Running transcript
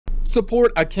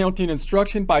Support accounting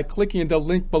instruction by clicking the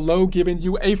link below, giving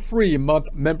you a free month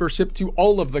membership to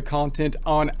all of the content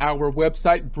on our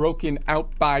website, broken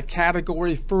out by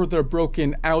category, further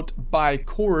broken out by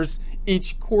course.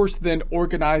 Each course then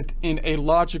organized in a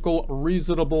logical,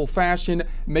 reasonable fashion,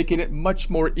 making it much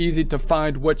more easy to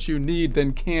find what you need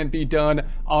than can be done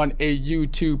on a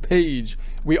YouTube page.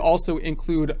 We also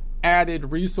include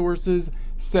added resources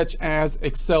such as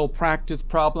Excel practice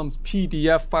problems,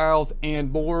 PDF files,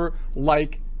 and more,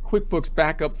 like QuickBooks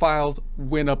backup files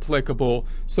when applicable.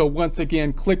 So once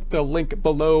again, click the link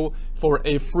below for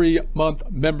a free month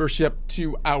membership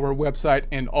to our website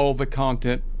and all the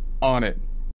content on it.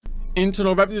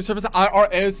 Internal Revenue Service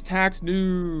IRS tax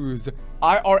news.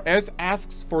 IRS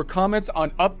asks for comments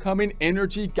on upcoming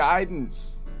energy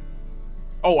guidance.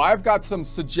 Oh, I've got some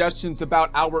suggestions about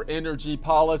our energy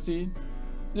policy.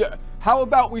 Yeah, how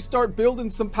about we start building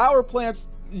some power plants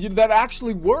that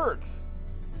actually work?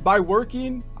 By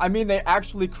working, I mean they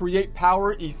actually create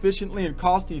power efficiently and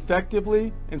cost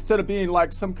effectively instead of being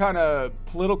like some kind of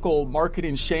political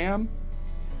marketing sham.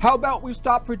 How about we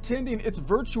stop pretending it's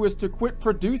virtuous to quit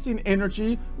producing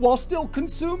energy while still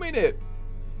consuming it?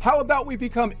 How about we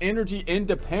become energy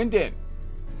independent?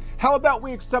 How about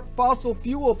we accept fossil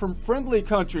fuel from friendly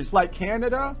countries like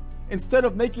Canada instead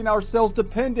of making ourselves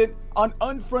dependent on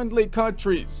unfriendly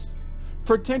countries?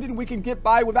 Pretending we can get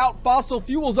by without fossil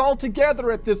fuels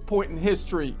altogether at this point in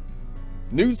history.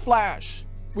 Newsflash,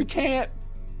 we can't.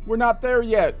 We're not there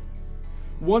yet.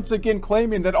 Once again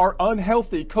claiming that our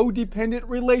unhealthy, codependent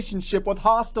relationship with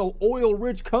hostile,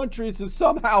 oil-rich countries is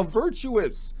somehow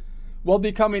virtuous, while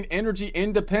becoming energy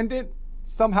independent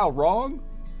somehow wrong?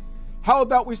 How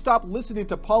about we stop listening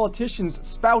to politicians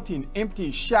spouting empty,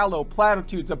 shallow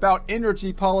platitudes about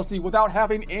energy policy without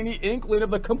having any inkling of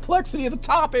the complexity of the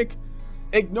topic?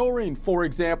 Ignoring, for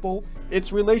example,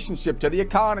 its relationship to the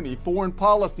economy, foreign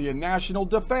policy, and national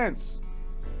defense.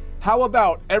 How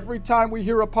about every time we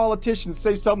hear a politician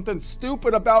say something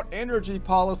stupid about energy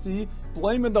policy,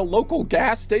 blaming the local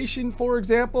gas station, for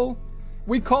example,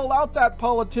 we call out that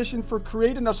politician for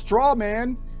creating a straw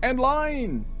man and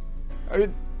lying?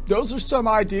 Those are some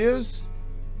ideas.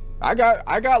 I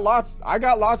got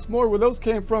lots more where those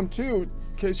came from too,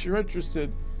 in case you're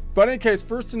interested. But in any case,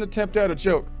 first an attempt at a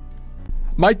joke.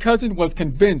 My cousin was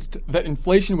convinced that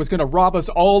inflation was gonna rob us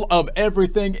all of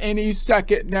everything any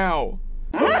second now.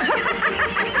 Robbed!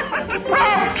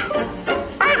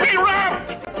 I've been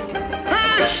robbed!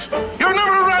 Yes! You're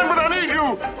never around when I need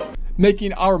you!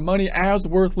 Making our money as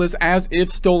worthless as if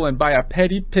stolen by a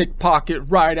petty pickpocket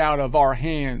right out of our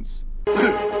hands.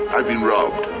 I've been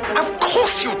robbed. Of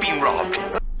course you've been robbed.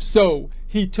 So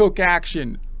he took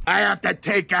action. I have to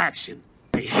take action.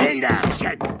 I hate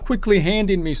action. Quickly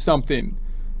handing me something.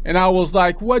 And I was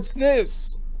like, what's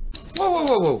this?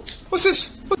 Whoa. What's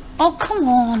this? Oh, come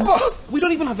on. Oh, we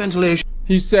don't even have ventilation.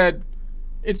 He said,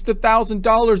 it's the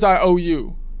 $1,000 I owe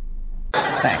you.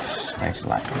 Thanks a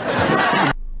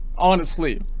lot.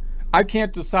 Honestly, I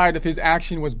can't decide if his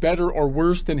action was better or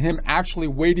worse than him actually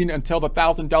waiting until the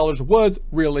 $1,000 was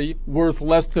really worth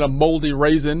less than a moldy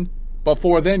raisin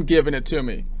before then giving it to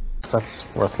me. That's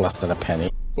worth less than a penny.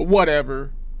 But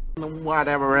whatever.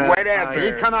 Whatever.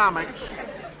 Economics.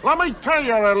 Let me tell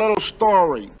you a little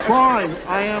story. Fine,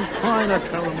 I am trying to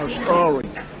tell him a story.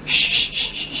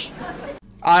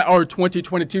 IR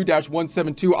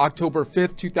 2022-172, October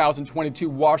 5th, 2022,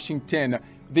 Washington.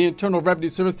 The Internal Revenue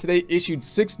Service today issued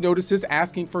 6 notices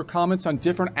asking for comments on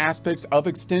different aspects of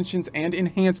extensions and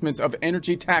enhancements of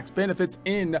energy tax benefits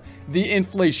in the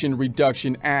Inflation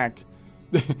Reduction Act.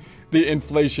 The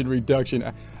Inflation Reduction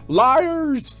Act.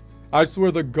 Liars! I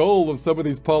swear the goal of some of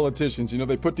these politicians,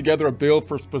 they put together a bill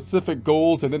for specific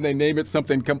goals and then they name it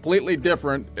something completely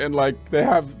different, and like they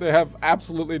have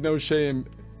absolutely no shame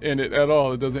in it at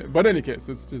all. It doesn't. But in any case,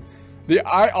 it's just, the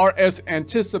IRS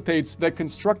anticipates that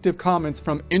constructive comments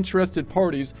from interested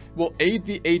parties will aid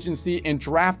the agency in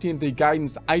drafting the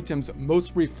guidance items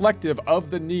most reflective of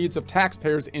the needs of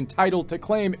taxpayers entitled to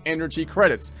claim energy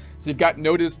credits. So you've got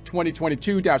Notice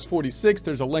 2022-46.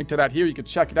 There's a link to that here. You can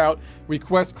check it out.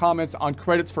 Request comments on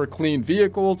credits for clean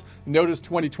vehicles. Notice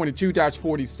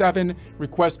 2022-47.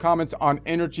 Request comments on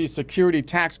energy security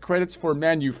tax credits for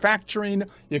manufacturing.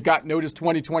 You've got Notice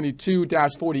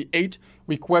 2022-48.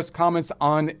 Request comments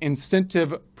on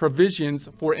incentive provisions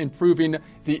for improving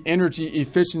the energy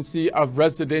efficiency of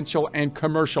residential and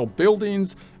commercial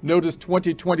buildings. Notice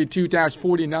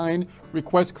 2022-49.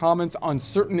 Request comments on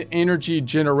certain energy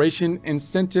generation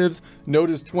incentives.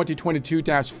 Notice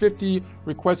 2022-50.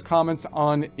 Request comments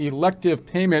on elective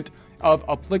payment of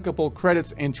applicable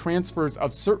credits and transfers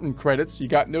of certain credits. You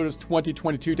got notice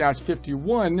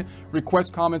 2022-51,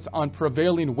 request comments on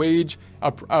prevailing wage,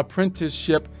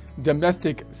 apprenticeship,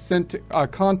 domestic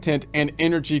content, and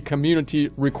energy community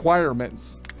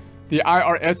requirements. The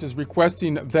IRS is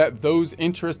requesting that those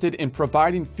interested in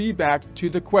providing feedback to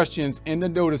the questions in the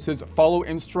notices follow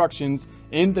instructions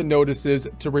in the notices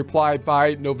to reply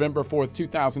by November 4th,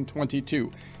 2022.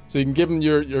 So you can give them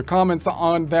your comments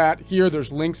on that here.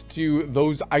 There's links to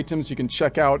those items you can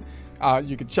check out.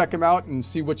 You can check them out and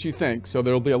see what you think. So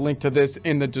there will be a link to this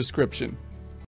in the description.